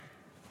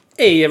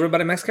Hey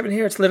everybody, Max Kevin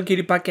here. It's Little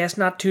Cutie Podcast,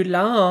 not too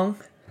long.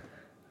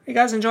 Are you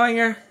guys enjoying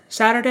your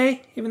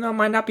Saturday? Even though it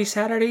might not be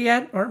Saturday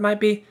yet, or it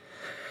might be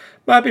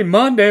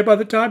Monday by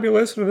the time you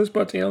listen to this,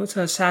 but it's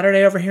a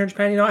Saturday over here in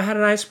Japan. I had a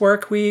nice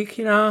work week,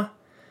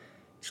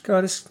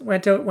 Just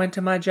went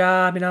to my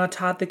job,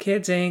 taught the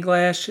kids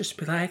English. Just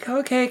be like,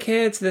 okay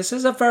kids, this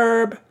is a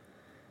verb.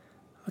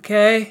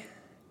 Okay?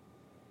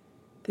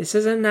 This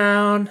is a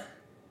noun.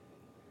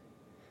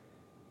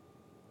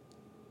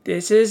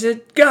 This is a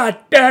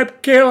goddamn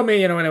kill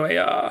me, Anyway,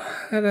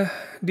 had a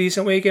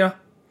decent week,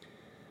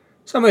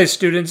 Some of these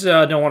students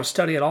don't want to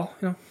study at all,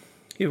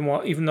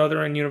 even though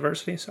they're in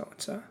university. So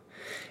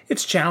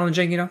it's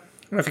challenging, I don't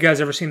know if you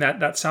guys ever seen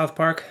that South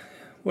Park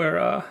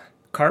where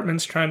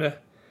Cartman's trying to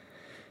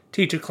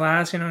teach a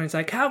class, and he's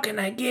like, how can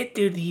I get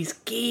through these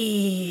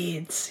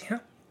kids?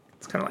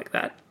 It's kind of like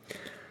that.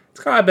 It's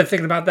kind of, I've been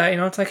thinking about that,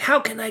 It's like,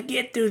 how can I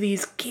get through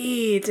these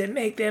kids and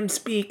make them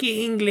speak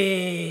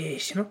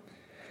English,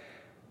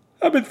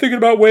 I've been thinking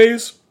about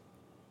ways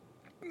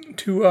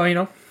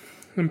to,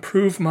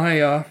 improve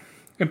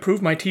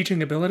my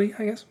teaching ability,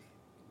 I guess.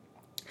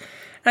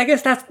 And I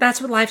guess that's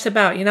what life's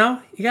about, You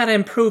got to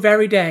improve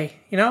every day,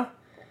 You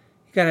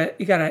got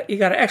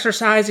to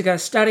exercise, you got to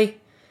study,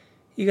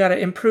 you got to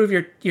improve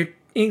your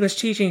English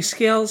teaching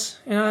skills,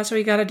 That's what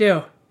you got to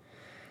do.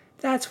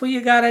 That's what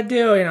you got to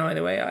do,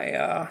 Anyway,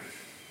 I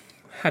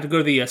had to go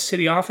to the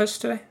city office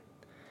today.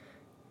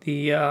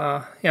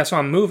 So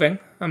I'm moving.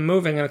 I'm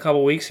moving in a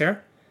couple weeks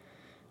here.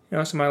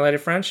 So my lady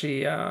friend,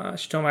 she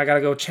told me I gotta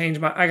go change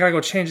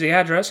the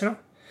address, Of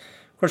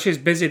course, she's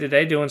busy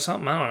today doing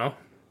something, I don't know.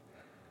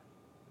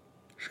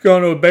 She's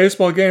going to a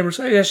baseball game or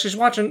something. Yeah, she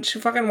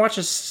fucking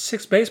watches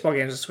 6 baseball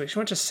games this week. She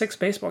went to 6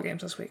 baseball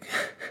games this week.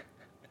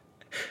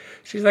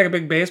 She's like a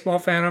big baseball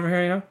fan over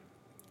here,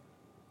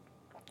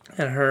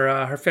 And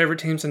her favorite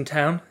team's in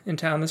town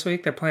this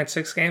week. They're playing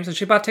 6 games, and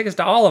she bought tickets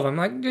to all of them.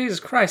 Like, Jesus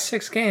Christ,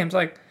 6 games,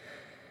 like...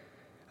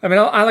 I mean,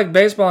 I like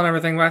baseball and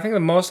everything, but I think the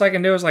most I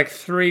can do is like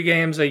 3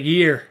 games a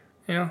year.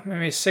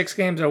 Maybe 6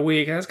 games a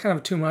week. That's kind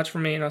of too much for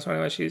me. So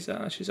anyway, she's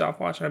off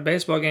watching a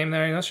baseball game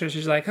there. So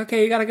she's like,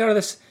 okay, you gotta go to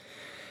this.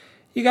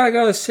 You gotta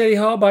go to the city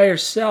hall by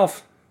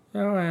yourself.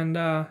 And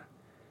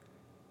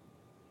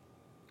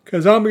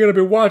because I'm gonna be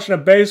watching a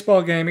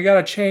baseball game. You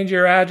gotta change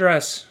your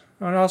address,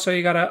 and also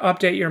you gotta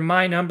update your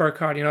My Number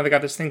card. They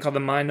got this thing called the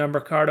My Number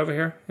card over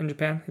here in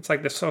Japan. It's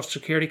like the Social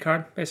Security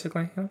card,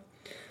 basically. It's kind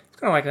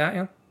of like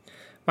that.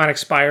 Mine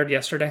expired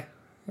yesterday,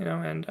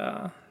 and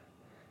I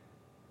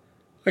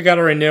got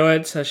to renew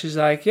it. So she's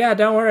like, "Yeah,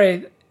 don't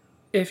worry.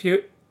 If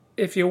you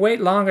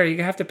wait longer,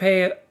 you have to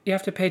pay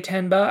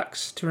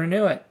 $10 to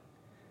renew it.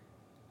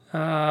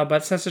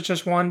 But since it's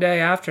just one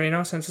day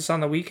after, since it's on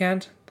the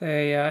weekend,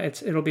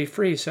 it'll be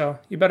free. So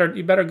you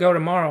better go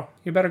tomorrow.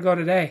 You better go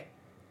today.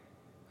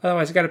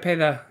 Otherwise, you got to pay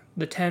the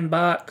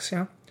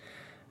 $10.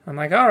 I'm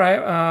like, all right.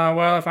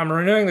 Well, if I'm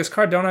renewing this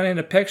card, don't I need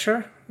a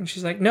picture? And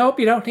she's like,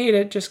 nope, you don't need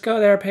it. Just go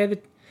there,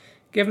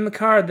 give them the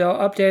card. They'll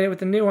update it with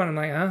the new one. I'm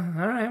like,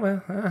 all right,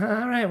 well.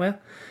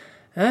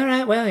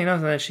 And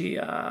then she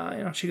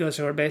goes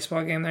to her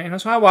baseball game there,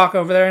 So I walk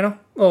over there, a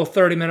little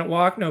 30-minute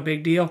walk, no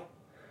big deal.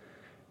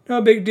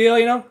 I got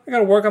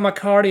to work on my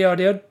cardio,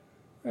 dude.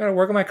 I got to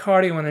work on my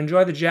cardio and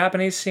enjoy the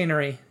Japanese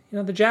scenery,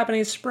 the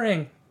Japanese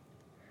spring.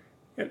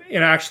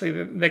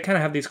 Actually, they kind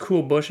of have these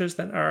cool bushes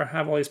that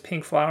have all these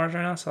pink flowers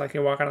right now. So like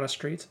you walk out on the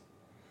streets.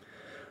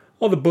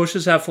 All the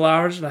bushes have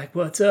flowers. Like,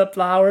 what's up,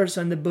 flowers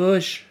on the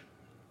bush?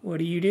 What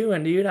are you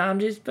doing, dude? I'm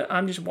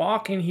just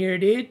walking here,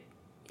 dude.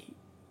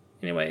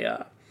 Anyway,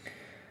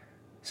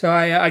 so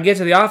I get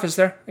to the office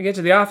there.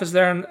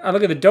 And I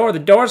look at the door. The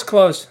door's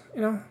closed.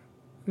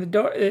 The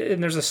door,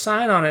 and there's a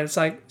sign on it. It's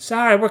like,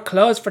 sorry, we're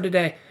closed for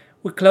today.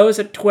 We close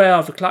at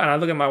 12 o'clock. And I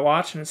look at my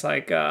watch, and it's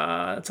like,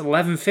 it's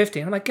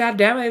 11:50. I'm like, God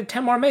damn it,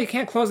 10 more minutes. You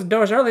can't close the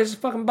doors early. This is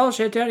fucking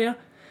bullshit, dude.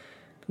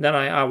 Then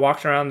I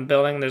walked around the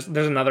building. There's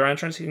another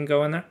entrance. You can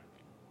go in there.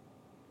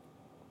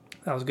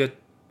 That was good.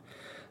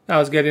 That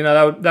would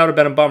have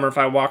been a bummer if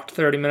I walked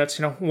 30 minutes,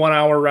 1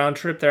 hour round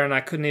trip there, and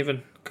I couldn't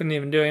even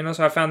do it,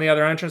 So I found the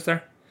other entrance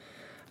there.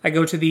 I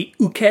go to the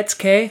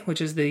Uketsuke, which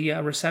is the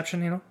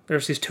reception,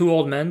 There's these 2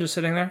 old men just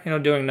sitting there,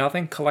 doing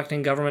nothing,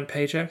 collecting government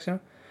paychecks,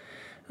 I'm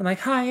like,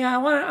 hi, yeah, I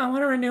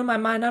want to renew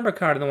my Number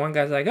card. And the one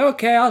guy's like,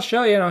 okay, I'll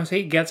show you, So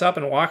he gets up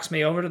and walks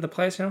me over to the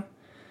place,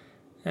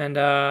 And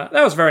that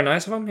was very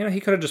nice of him. He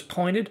could have just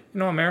pointed,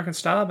 American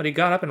style, but he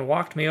got up and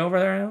walked me over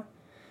there,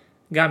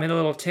 Got me the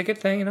little ticket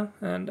thing,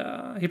 And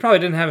he probably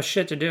didn't have a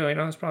shit to do, He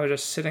was probably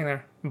just sitting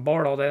there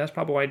bored all day. That's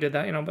probably why he did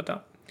that,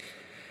 But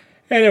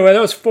anyway,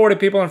 there was 40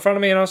 people in front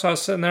of me, So I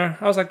was sitting there.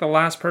 I was like the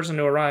last person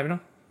to arrive,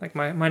 Like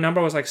my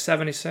number was like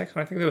 76,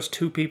 and I think there was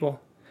 2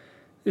 people.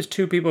 There's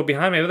 2 people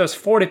behind me, but there's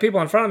 40 people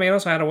in front of me,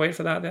 So I had to wait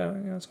for that.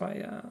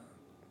 So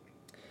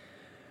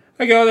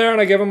I go there and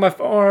I give them my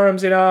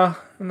forms, and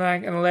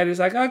the lady's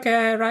like,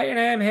 okay, write your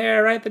name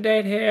here, write the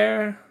date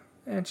here,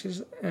 and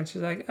she's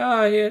like,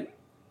 oh,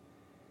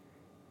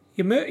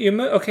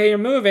 okay, you're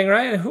moving,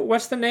 right? And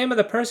what's the name of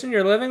the person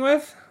you're living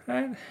with,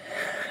 right?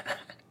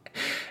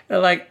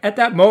 And like at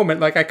that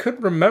moment, like I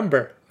couldn't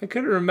remember. I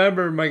couldn't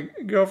remember my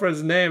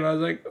girlfriend's name. I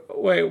was like,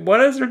 wait,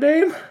 what is her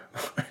name?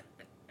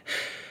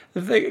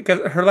 The thing,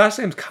 because her last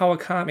name's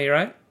Kawakami,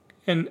 right?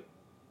 And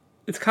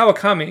it's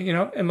Kawakami, you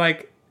know, and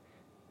like,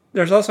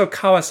 there's also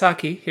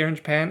Kawasaki here in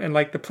Japan, and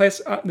like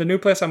the new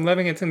place I'm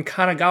living, it's in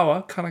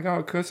Kanagawa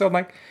Kuso. I'm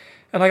like,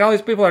 and like all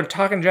these people are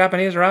talking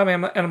Japanese around me,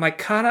 and I'm like,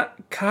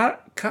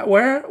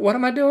 where? What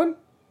am I doing?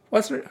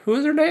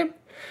 Who's her name?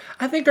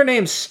 I think her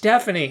name's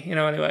Stephanie. You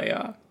know, anyway,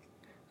 that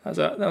was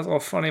a little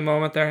funny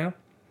moment there, you know.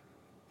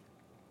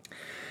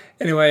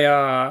 Anyway,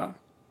 yeah,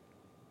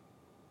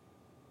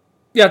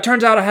 it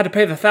turns out I had to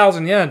pay the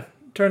 1,000 yen.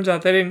 Turns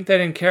out they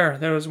didn't care.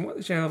 There was,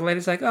 you know, the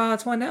lady's like, oh,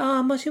 it's one day.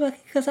 Oh,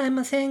 moshiwake because I'm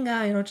a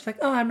senga. You know, she's like,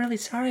 oh, I'm really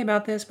sorry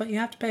about this, but you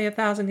have to pay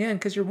 1,000 yen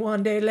because you're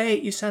 1 day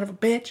late, you son of a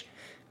bitch.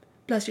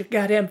 Bless your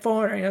goddamn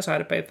foreigner. You know, so I had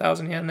to pay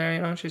 1,000 yen there,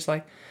 you know. She's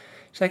like,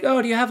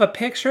 oh, do you have a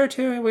picture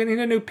too? We need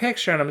a new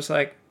picture. And I'm just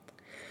like,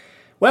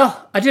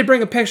 well, I did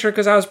bring a picture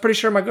because I was pretty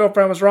sure my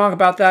girlfriend was wrong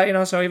about that, you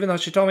know. So even though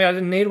she told me I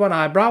didn't need one,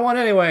 I brought one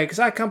anyway because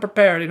I come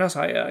prepared, you know. So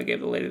I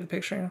gave the lady the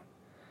picture, you know.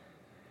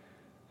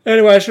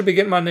 Anyway, I should be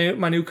getting my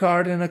new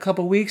card in a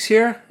couple weeks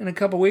here.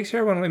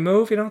 When we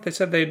move, you know, they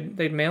said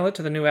they'd mail it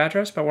to the new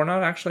address, but we're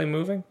not actually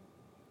moving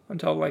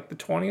until like the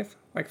 20th,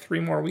 like 3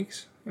 more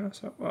weeks, you know.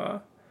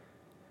 So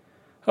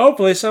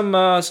hopefully some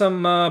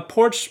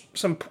porch,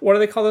 what do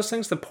they call those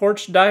things? The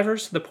porch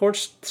divers, the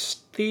porch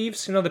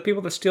thieves, you know, the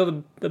people that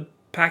steal the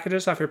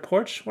packages off your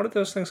porch. What are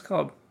those things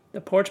called?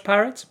 The porch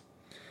pirates.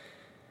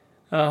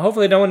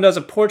 Hopefully no one does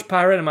a porch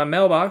pirate in my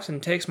mailbox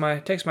and takes my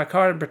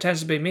card and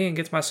pretends to be me and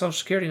gets my social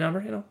security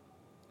number, you know,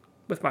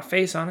 with my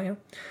face on it, you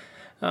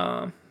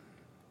know.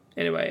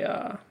 Anyway,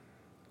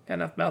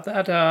 enough about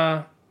that.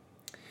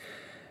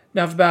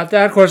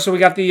 Of course, so we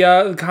got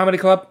the comedy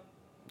club,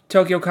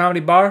 Tokyo Comedy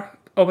Bar,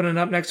 opening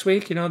up next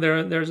week. You know,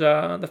 there's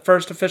the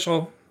first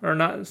official, or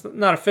not, it's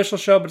not official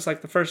show, but it's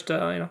like the first, you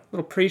know,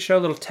 little pre-show,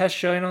 little test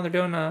show. You know, they're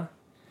doing a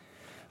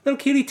little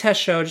cutie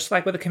test show, just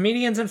like with the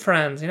comedians and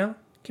friends, you know.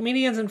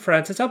 Comedians and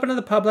friends. It's open to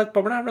the public,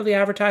 but we're not really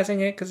advertising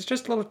it because it's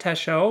just a little test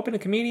show open to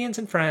comedians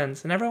and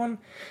friends, and everyone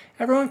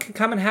can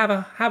come and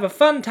have a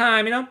fun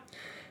time, you know.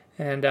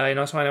 And you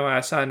know, so anyway,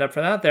 I signed up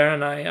for that there,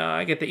 and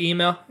I get the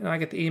email. You know, I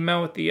get the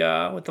email with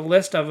the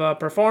list of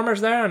performers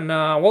there, and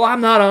well,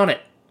 I'm not on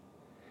it.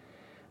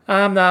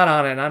 I'm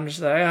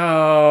just like,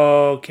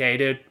 oh, okay,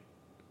 dude.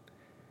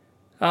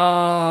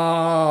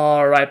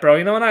 All right, bro.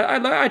 You know, and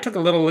I took a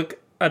little look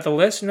at the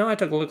list. You know, I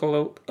took a little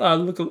look at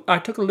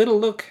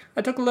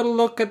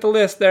the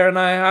list there, and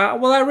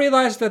I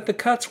realized that the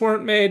cuts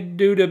weren't made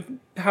due to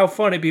how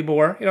funny people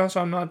were. You know, so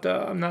I'm not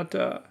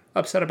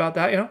upset about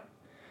that. You know,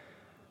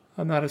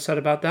 I'm not upset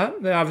about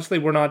that. They obviously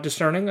were not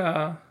discerning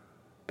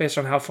based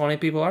on how funny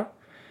people are,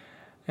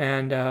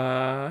 and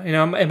you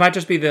know, it might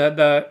just be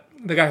the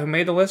guy who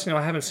made the list. You know,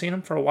 I haven't seen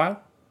him for a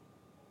while,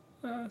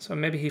 so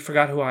maybe he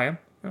forgot who I am.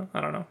 You know,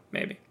 I don't know,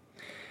 maybe.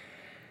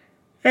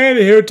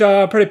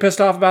 Anywho, pretty pissed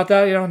off about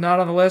that, you know, not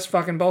on the list,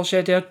 fucking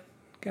bullshit, dude.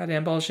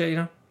 Goddamn bullshit, you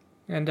know.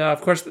 And, of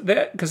course,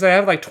 because they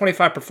have, like,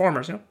 25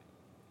 performers, you know.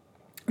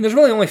 And there's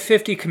really only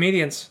 50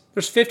 comedians.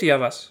 There's 50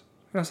 of us.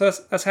 You know, so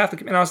that's half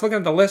the... And I was looking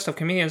at the list of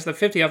comedians, the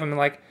 50 of them, and,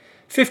 like,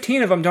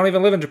 15 of them don't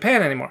even live in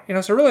Japan anymore. You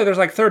know, so really there's,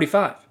 like,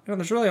 35. You know,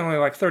 there's really only,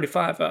 like,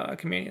 35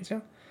 comedians,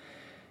 you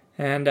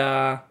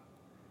know.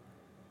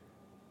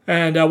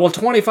 And well,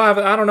 25.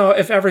 I don't know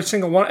if every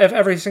single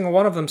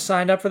one of them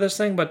signed up for this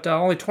thing, but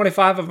only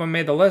 25 of them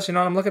made the list. You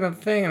know, I'm looking at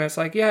the thing, and it's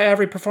like, yeah,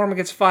 every performer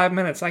gets 5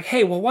 minutes. Like,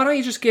 hey, well, why don't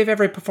you just give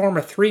every performer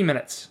 3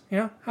 minutes? You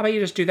know, how about you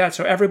just do that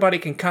so everybody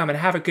can come and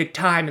have a good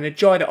time and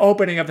enjoy the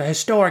opening of the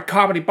historic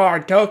comedy bar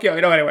in Tokyo?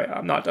 You know, anyway,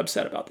 I'm not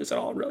upset about this at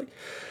all. Really,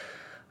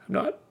 I'm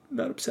not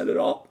upset at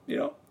all. You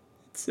know,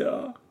 it's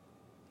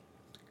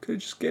could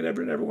just get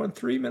everyone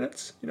 3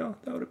 minutes. You know,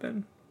 that would have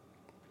been.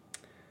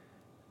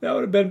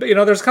 But you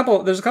know, there's a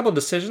couple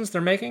decisions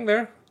they're making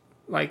there,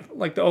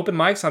 like the open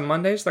mics on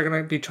Mondays. They're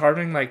gonna be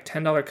charging like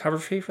 $10 cover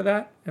fee for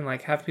that, and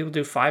like have people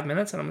do 5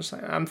 minutes. And I'm just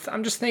like, I'm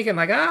just thinking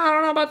like, I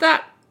don't know about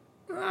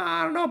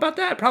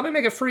that. Probably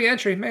make a free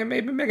entry,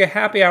 maybe make a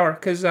happy hour,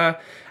 because as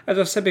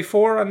I've said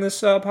before on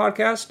this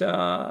podcast,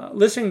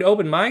 listening to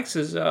open mics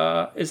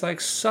is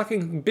like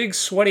sucking big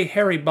sweaty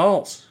hairy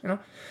balls, you know.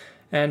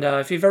 And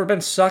if you've ever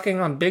been sucking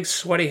on big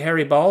sweaty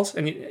hairy balls,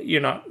 and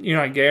you're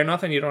not gay or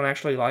nothing, you don't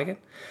actually like it.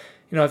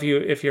 You know,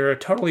 if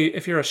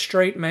you're a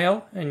straight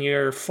male and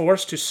you're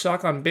forced to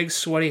suck on big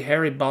sweaty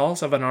hairy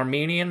balls of an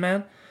Armenian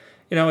man,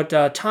 you know,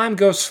 time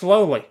goes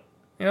slowly.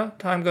 You know,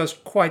 time goes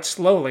quite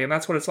slowly, and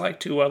that's what it's like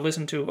to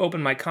listen to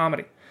open mic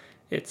comedy.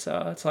 It's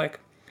like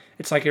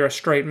you're a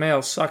straight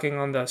male sucking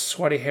on the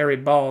sweaty hairy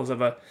balls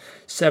of a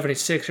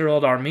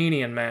 76-year-old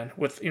Armenian man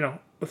with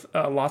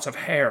lots of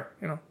hair.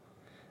 You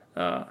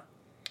know.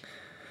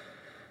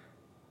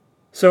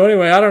 So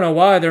anyway, I don't know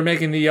why they're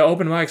making the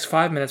open mics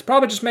 5 minutes.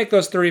 Probably just make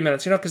those 3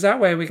 minutes, you know, because that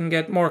way we can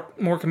get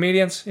more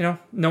comedians. You know,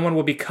 no one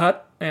will be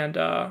cut, and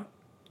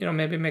you know,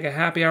 maybe make a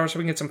happy hour so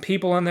we can get some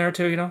people in there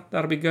too. You know,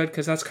 that'll be good,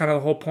 because that's kind of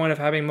the whole point of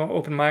having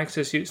open mics,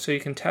 is so you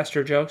can test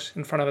your jokes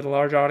in front of a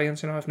large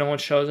audience. You know, if no one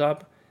shows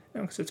up,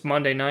 you know, because it's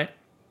Monday night.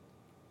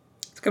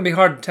 going to be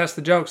hard to test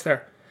the jokes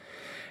there.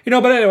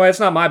 But anyway, it's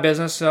not my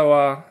business, so,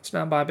 I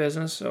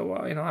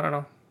don't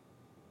know.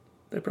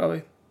 They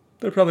probably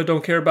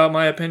don't care about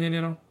my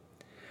opinion,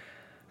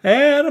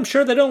 And I'm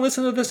sure they don't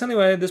listen to this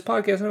anyway, this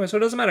podcast anyway, so it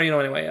doesn't matter,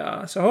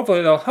 anyway. So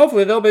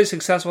hopefully they'll be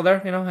successful there,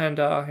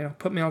 and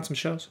put me on some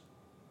shows.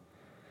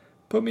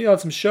 Put me on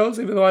some shows,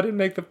 even though I didn't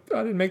make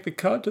the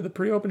cut to the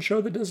pre-open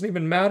show that doesn't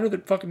even matter,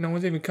 that fucking no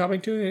one's even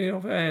coming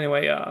to.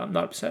 Anyway, I'm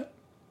not upset.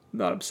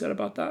 Not upset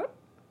about that.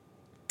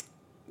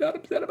 Not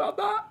upset about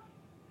that.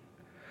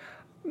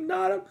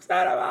 Not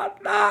upset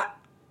about that.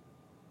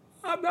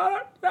 I'm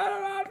not upset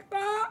about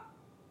that.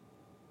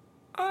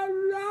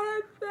 I'm not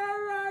upset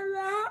about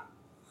that.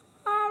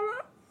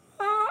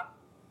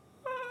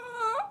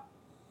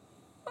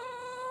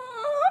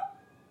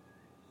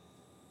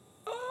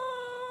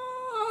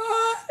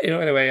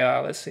 Anyway,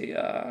 let's see.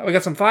 We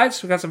got some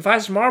fights. We got some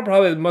fights tomorrow.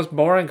 Probably the most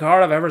boring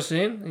card I've ever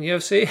seen in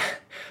UFC.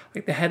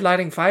 Like the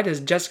headlining fight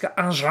is Jessica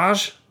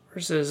Andrade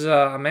versus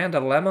Amanda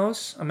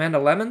Lemos. Amanda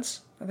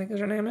Lemons, I think is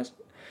her name is.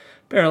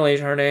 Apparently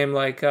her name,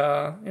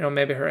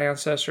 maybe her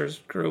ancestors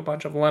grew a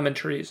bunch of lemon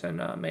trees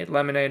and made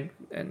lemonade,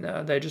 and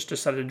they just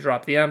decided to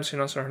drop the M's,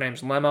 so her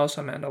name's Lemos,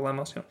 Amanda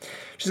Lemos,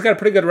 She's got a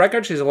pretty good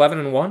record. She's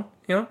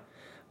 11-1,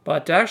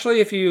 But actually,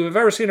 if you've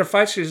ever seen her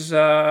fight, she's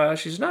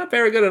not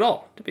very good at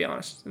all, to be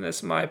honest. And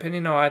that's my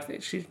opinion. No, I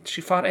think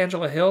she fought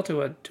Angela Hill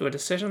to a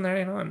decision there,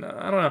 and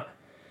I don't know.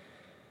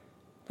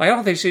 I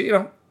don't think she,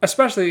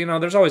 especially,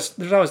 there's always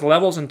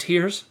levels and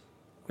tiers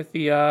with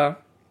the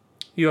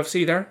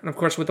UFC there, and of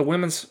course with the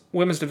women's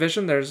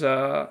division, there's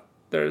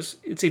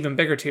it's even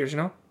bigger tiers.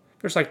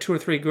 There's like 2 or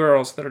 3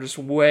 girls that are just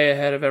way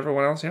ahead of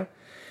everyone else. And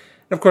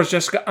of course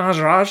Jessica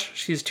Andrade,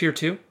 she's tier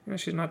 2.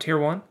 She's not tier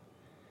 1.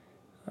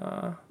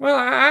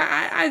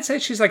 I'd say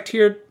she's like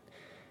tiered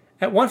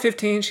at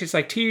 115. She's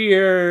like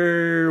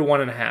tier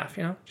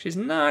 1.5. She's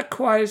not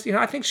quite as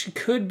I think she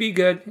could be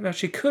good.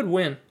 She could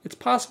win. It's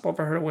possible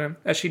for her to win,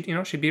 as she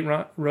beat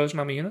Rose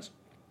Namajunas.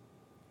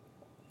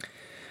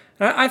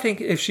 I think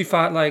if she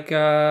fought like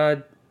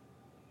Joanna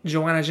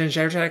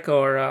Jędrzejczyk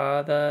or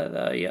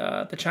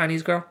the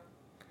Chinese girl,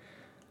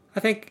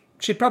 I think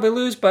she'd probably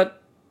lose, but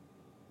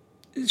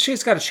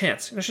she's got a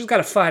chance. She's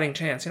got a fighting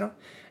chance. And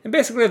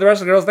basically the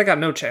rest of the girls, they got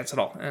no chance at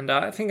all. And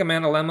I think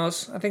Amanda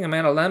Lemons, I think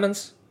Amanda Lemon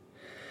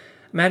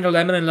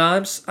and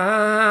Limes,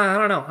 I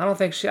don't know. I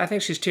think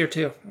she's tier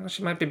 2.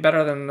 She might be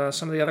better than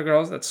some of the other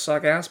girls that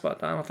suck ass,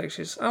 but I don't think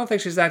she's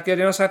that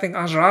good. So I think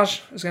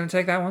Andrade is going to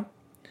take that one.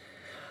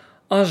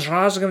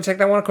 Andrade is going to take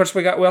that one. Of course,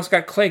 we also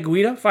got Clay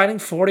Guida fighting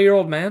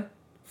 40-year-old man.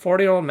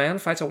 40-year-old man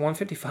fights at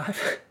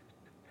 155.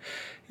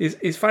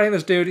 he's fighting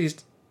this dude.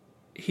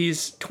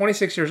 He's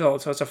 26 years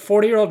old, so it's a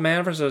 40-year-old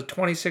man versus a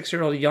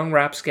 26-year-old young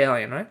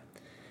rapscallion, right?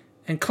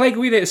 And Clay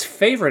Guida is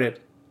favorited.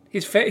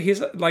 He's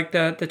like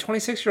the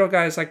 26-year-old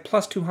guy is like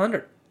plus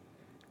 200.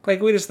 Clay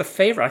Guida is the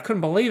favorite. I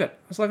couldn't believe it.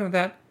 I was looking at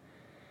that.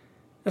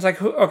 It's like,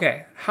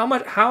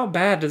 how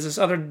bad does this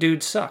other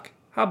dude suck?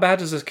 How bad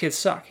does this kid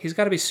suck? He's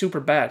got to be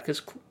super bad,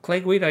 because Clay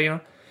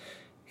Guida,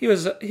 he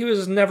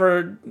was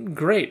never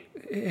great.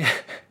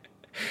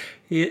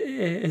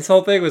 His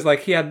whole thing was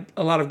like he had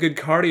a lot of good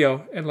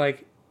cardio and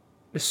like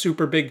a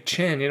super big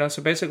chin,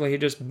 So basically he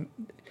just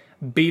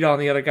beat on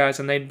the other guys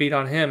and they'd beat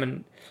on him,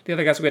 and the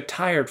other guys would get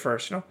tired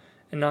first, and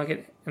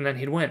then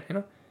he'd win,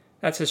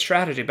 That's his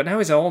strategy. But now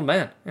he's an old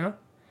man,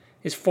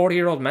 He's a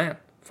 40-year-old man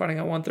fighting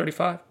at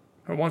 135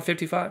 or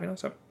 155,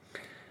 So.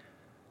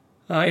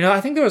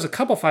 I think there was a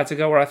couple fights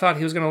ago where I thought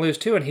he was going to lose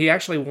too, and he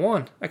actually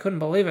won. I couldn't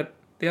believe it.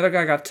 The other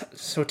guy got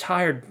so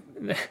tired.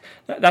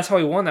 That's how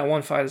he won that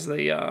one fight. Is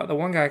the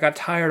one guy got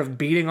tired of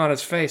beating on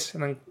his face,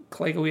 and then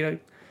Clay Guida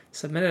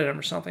submitted him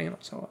or something.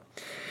 So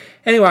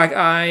anyway,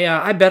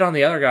 I bet on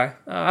the other guy.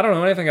 I don't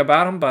know anything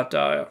about him, but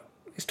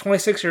he's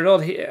 26 years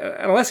old.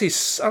 Unless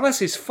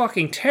he's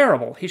fucking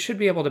terrible, he should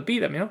be able to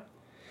beat him.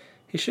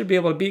 He should be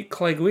able to beat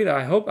Clay Guida.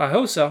 I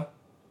hope so.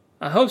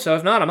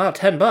 If not, I'm out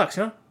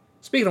 $10.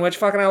 Speaking of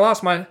which, I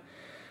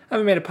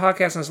haven't made a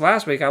podcast since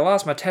last week. I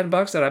lost my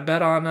 $10 that I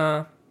bet on,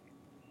 in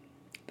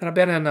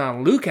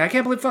Luque. I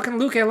can't believe fucking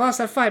Luque lost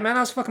that fight, man.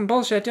 That was fucking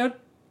bullshit, dude.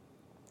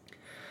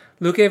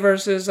 Luque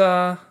versus,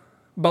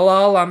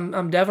 Bilal,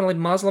 I'm definitely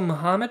Muslim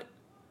Muhammad.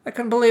 I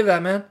couldn't believe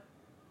that, man.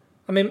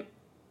 I mean,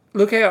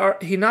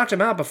 Luque, he knocked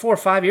him out before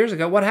 5 years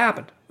ago. What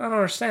happened? I don't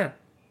understand.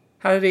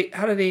 How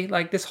did he,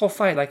 like, this whole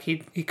fight, like, he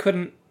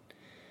couldn't,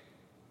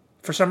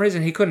 for some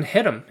reason, he couldn't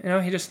hit him.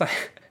 He just,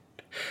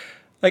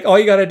 like, all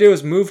you got to do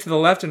is move to the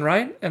left and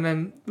right, and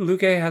then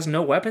Luque has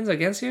no weapons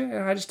against you.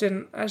 I just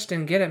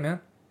didn't get it, man.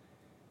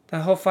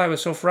 That whole fight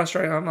was so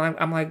frustrating.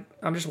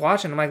 I'm just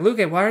watching. I'm like,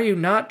 Luque, why are you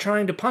not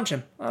trying to punch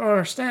him? I don't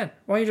understand.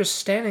 Why are you just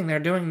standing there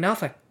doing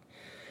nothing?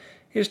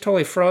 He just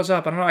totally froze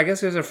up. I don't know. I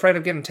guess he was afraid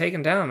of getting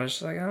taken down. It's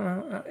just like, I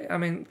don't know. I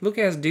mean, Luque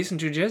has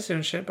decent jiu-jitsu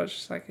and shit, but it's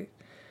just like,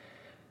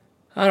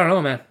 I don't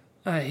know, man.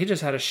 He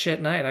just had a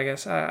shit night, I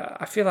guess.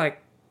 I feel like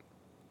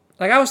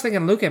I was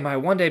thinking Luque might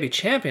one day be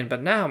champion,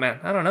 but now, man,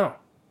 I don't know.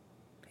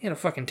 He had a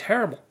fucking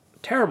terrible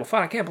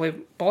fight. I can't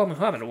believe Bilal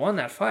Muhammad won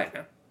that fight,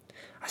 man.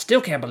 I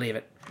still can't believe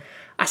it.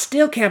 I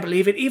still can't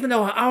believe it, even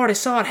though I already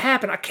saw it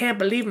happen. I can't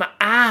believe my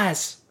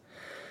eyes.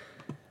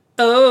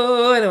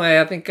 Oh, anyway,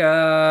 I think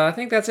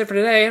that's it for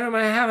today.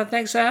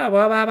 Thanks. How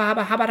about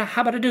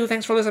I do?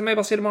 Thanks for listening. Maybe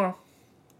I'll see you tomorrow.